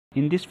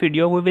In this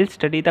video, we will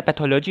study the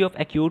pathology of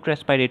acute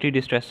respiratory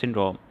distress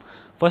syndrome.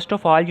 First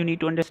of all, you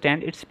need to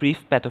understand its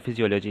brief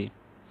pathophysiology.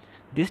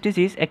 This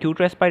disease, acute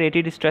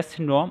respiratory distress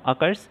syndrome,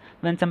 occurs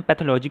when some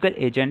pathological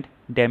agent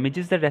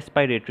damages the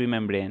respiratory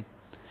membrane,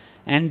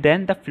 and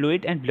then the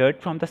fluid and blood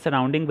from the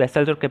surrounding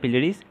vessels or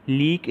capillaries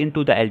leak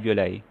into the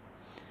alveoli.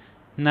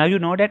 Now you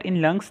know that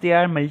in lungs there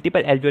are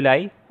multiple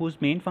alveoli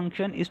whose main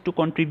function is to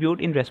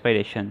contribute in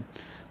respiration.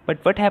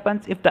 But what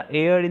happens if the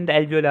air in the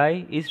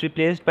alveoli is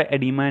replaced by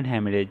edema and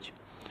hemorrhage?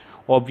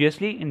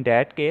 Obviously, in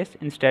that case,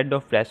 instead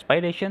of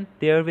respiration,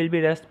 there will be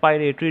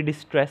respiratory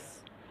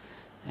distress.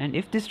 And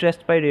if this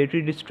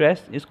respiratory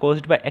distress is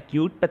caused by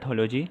acute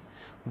pathology,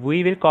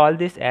 we will call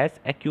this as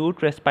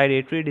acute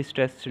respiratory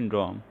distress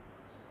syndrome.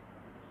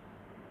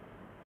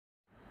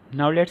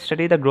 Now let's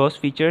study the gross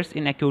features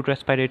in acute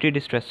respiratory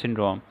distress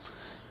syndrome.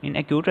 In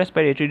acute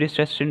respiratory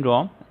distress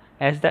syndrome,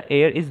 as the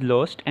air is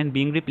lost and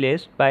being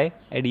replaced by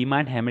edema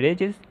and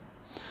hemorrhages,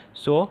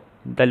 so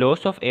the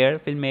loss of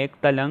air will make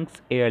the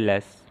lungs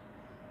airless.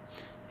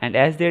 And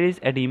as there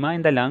is edema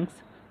in the lungs,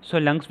 so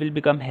lungs will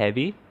become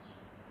heavy.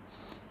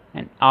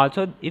 And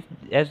also,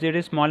 as there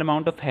is small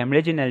amount of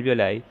hemorrhage in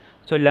alveoli,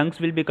 so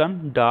lungs will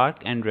become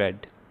dark and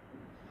red.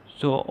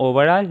 So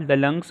overall, the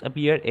lungs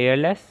appear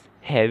airless,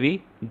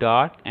 heavy,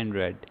 dark and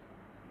red.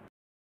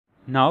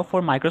 Now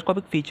for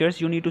microscopic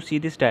features, you need to see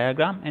this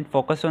diagram and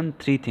focus on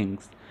three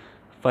things.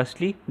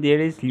 Firstly, there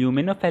is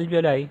lumen of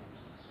alveoli.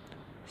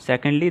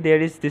 Secondly, there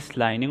is this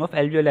lining of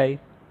alveoli.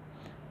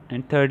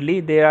 And thirdly,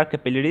 there are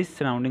capillaries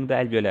surrounding the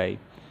alveoli.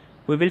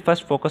 We will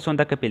first focus on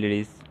the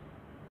capillaries.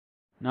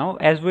 Now,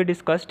 as we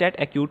discussed that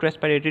acute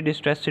respiratory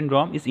distress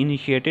syndrome is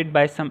initiated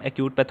by some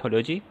acute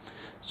pathology.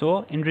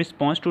 So, in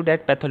response to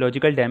that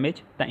pathological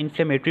damage, the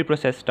inflammatory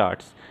process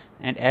starts.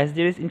 And as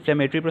there is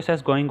inflammatory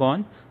process going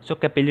on, so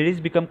capillaries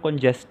become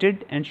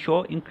congested and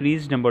show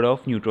increased number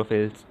of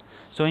neutrophils.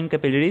 So in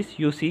capillaries,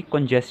 you see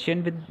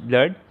congestion with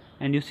blood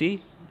and you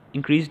see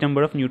increased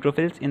number of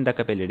neutrophils in the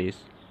capillaries.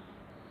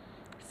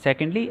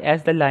 Secondly,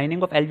 as the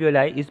lining of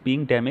alveoli is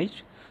being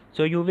damaged,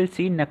 so you will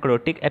see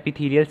necrotic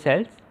epithelial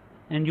cells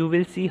and you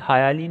will see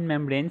hyaline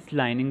membranes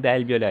lining the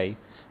alveoli,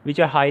 which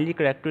are highly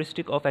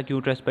characteristic of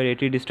acute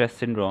respiratory distress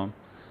syndrome.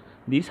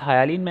 These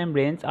hyaline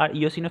membranes are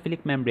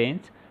eosinophilic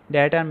membranes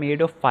that are made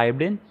of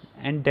fibrin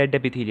and dead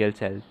epithelial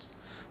cells.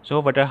 So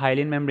what are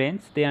hyaline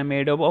membranes? They are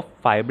made up of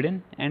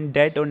fibrin and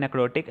dead or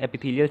necrotic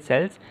epithelial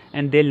cells,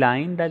 and they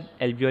line the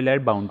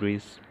alveolar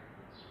boundaries.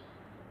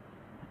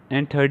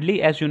 And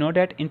thirdly, as you know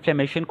that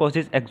inflammation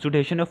causes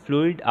exudation of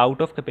fluid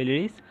out of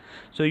capillaries,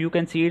 so you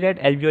can see that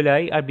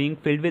alveoli are being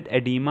filled with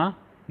edema,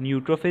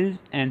 neutrophils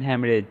and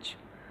hemorrhage.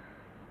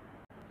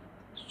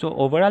 So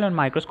overall on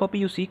microscopy,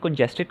 you see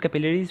congested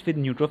capillaries with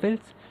neutrophils,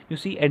 you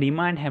see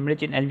edema and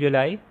hemorrhage in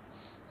alveoli,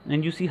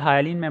 and you see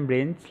hyaline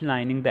membranes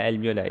lining the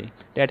alveoli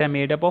that are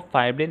made up of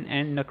fibrin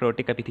and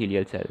necrotic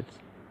epithelial cells.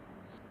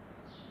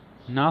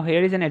 Now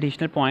here is an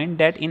additional point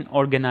that in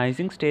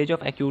organizing stage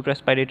of acute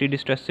respiratory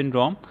distress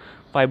syndrome,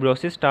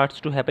 fibrosis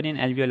starts to happen in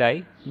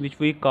alveoli, which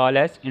we call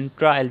as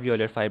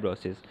intra-alveolar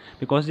fibrosis,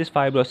 because this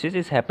fibrosis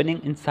is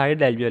happening inside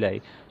the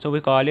alveoli, so we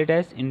call it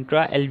as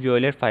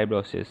intra-alveolar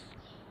fibrosis.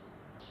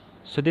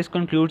 So this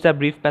concludes a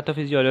brief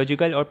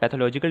pathophysiological or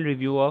pathological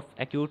review of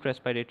acute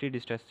respiratory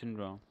distress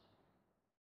syndrome.